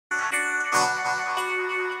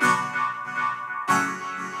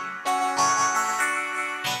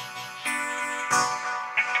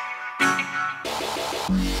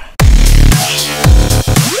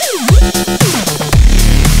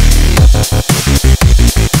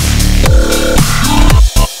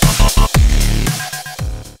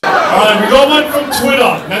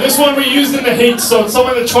This one we used in the heat, so it's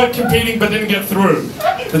someone that tried competing but didn't get through.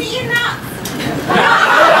 Can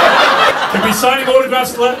be signing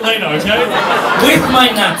autographs later, okay? With my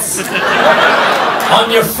nuts.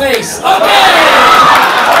 On your face. Okay!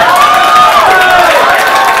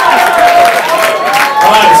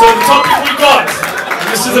 Alright, so the topic we got.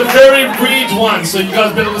 This is a very weird one, so you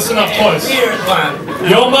guys better listen up close. Weird one.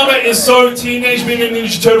 Your mama is so Teenage Mutant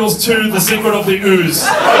Ninja Turtles 2, The Secret of the Ooze.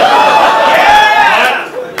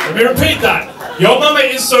 Let me repeat that. Your mama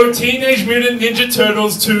is so Teenage Mutant Ninja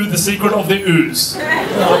Turtles 2, The Secret of the Ooze.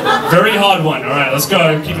 Very hard one. Alright, let's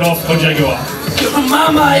go. Kick it off. Jaguar. Your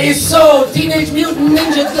mama is so Teenage Mutant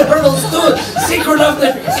Ninja Turtles 2, Secret of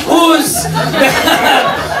the Ooze.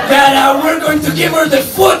 That we're going to give her the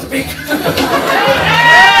foot because...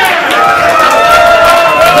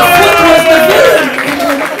 The foot was the villain.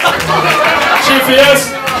 Chief,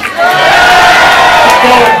 yes? Keep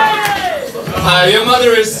going. Your mother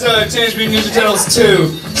is Teenage Mutant Ninja Turtles 2,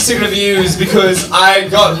 Secret of the Ooze, because I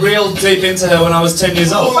got real deep into her when I was 10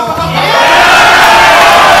 years old. Your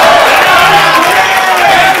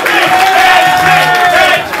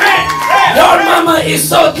mama is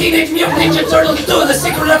so Teenage Mutant Ninja Turtles 2, The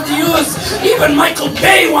Secret of the Ooze, even Michael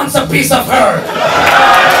Bay wants a piece of her.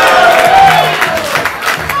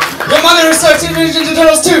 Your mother is so Teenage Ninja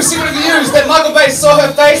Turtles 2, Secret of the Ooze, that Michael Bay saw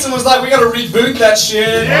her face and was like, we gotta reboot that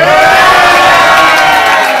shit.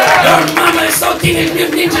 Your mama is so Teenage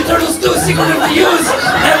Mutant Ninja Turtles 2, Secret of the Ooze,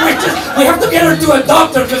 and we have to get her to a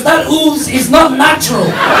doctor because that ooze is not natural.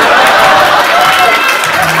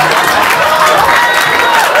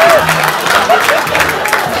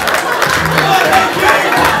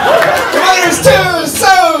 Your mother is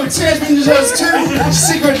so Teenage Mutant Ninja Turtles 2,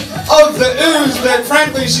 Secret of the Ooze, that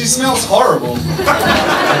frankly she smells horrible.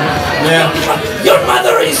 Yeah. Your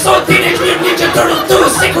mother is so Teenage Mutant Ninja Turtles 2,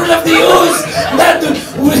 Secret of the Ooze, that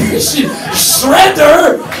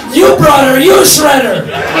Shredder, you brought her, you Shredder.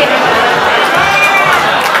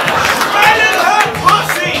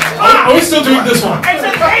 Are we still doing this one? It's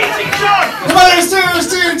a basic job! Your mother is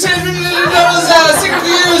Teenage Mutant Ninja Turtles, Secret of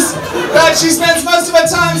the Ooze, that she spends most of her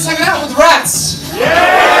time hanging out with rats.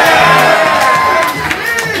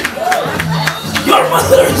 Your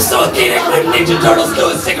mother is so Teenage Mutant Ninja Turtles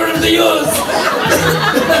 2, Secret of the Ooze,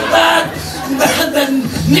 that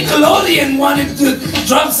Nickelodeon wanted to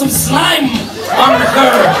drop some slime on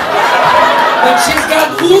her. But she's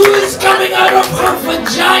got ooze coming out of her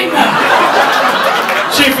vagina.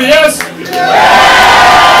 Chief, yes?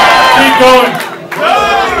 Keep going.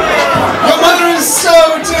 Your mother is so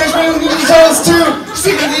Teenage Mutant Ninja Turtles 2,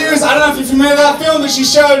 Secret of the Ooze. I don't know if you're familiar with that film, but she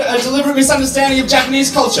showed a deliberate misunderstanding of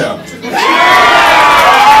Japanese culture.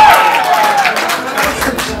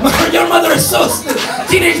 Your mother is so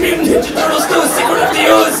Teenage Mutant Ninja Turtles 2, Secret of the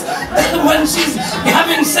Ooze. When she's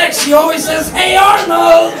having sex, she always says, "Hey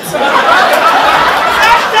Arnold!"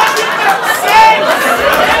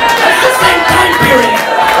 That's the same time period.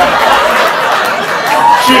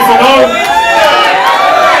 Chief, no.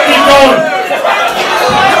 Keep going.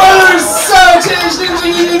 Your mother is so Teenage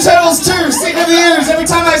Ninja Turtles 2, Secret of the Ooze. Every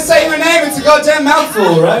time I say her name, it's a goddamn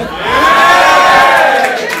mouthful, right?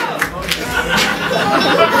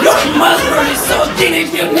 Your mother is so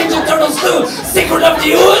Teenage Mutant Ninja Turtles 2, Secret of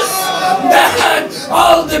the Ooze, that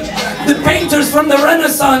all the painters from the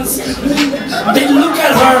Renaissance, they look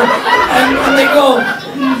at her and they go,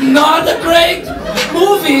 not a great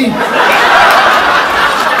movie.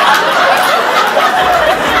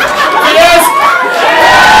 Yes!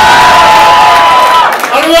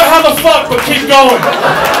 I don't know how the fuck, but keep going.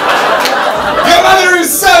 Your mother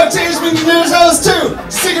is so Teenage Mutant Ninja Turtles 2,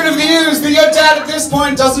 Secret of the Ooze, that your dad at this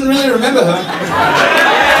point doesn't really remember her.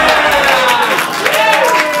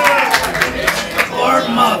 Your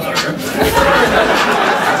mother.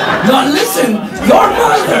 Now listen, your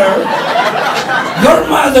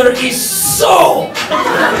mother is so,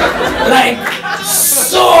 like,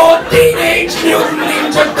 so Teenage Mutant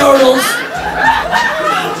Ninja Turtles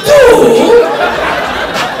 2,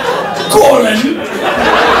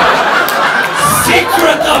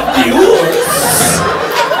 Secret of the Ooze,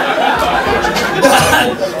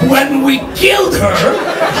 that when we killed her,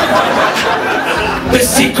 the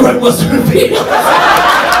secret was revealed.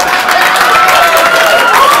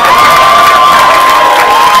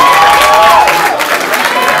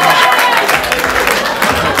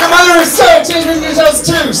 Your mother is so Teenage Mutant Ninja Turtles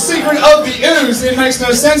 2, Secret of the Ooze. It makes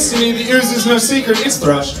no sense to me. The ooze is no secret. It's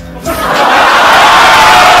Thrush.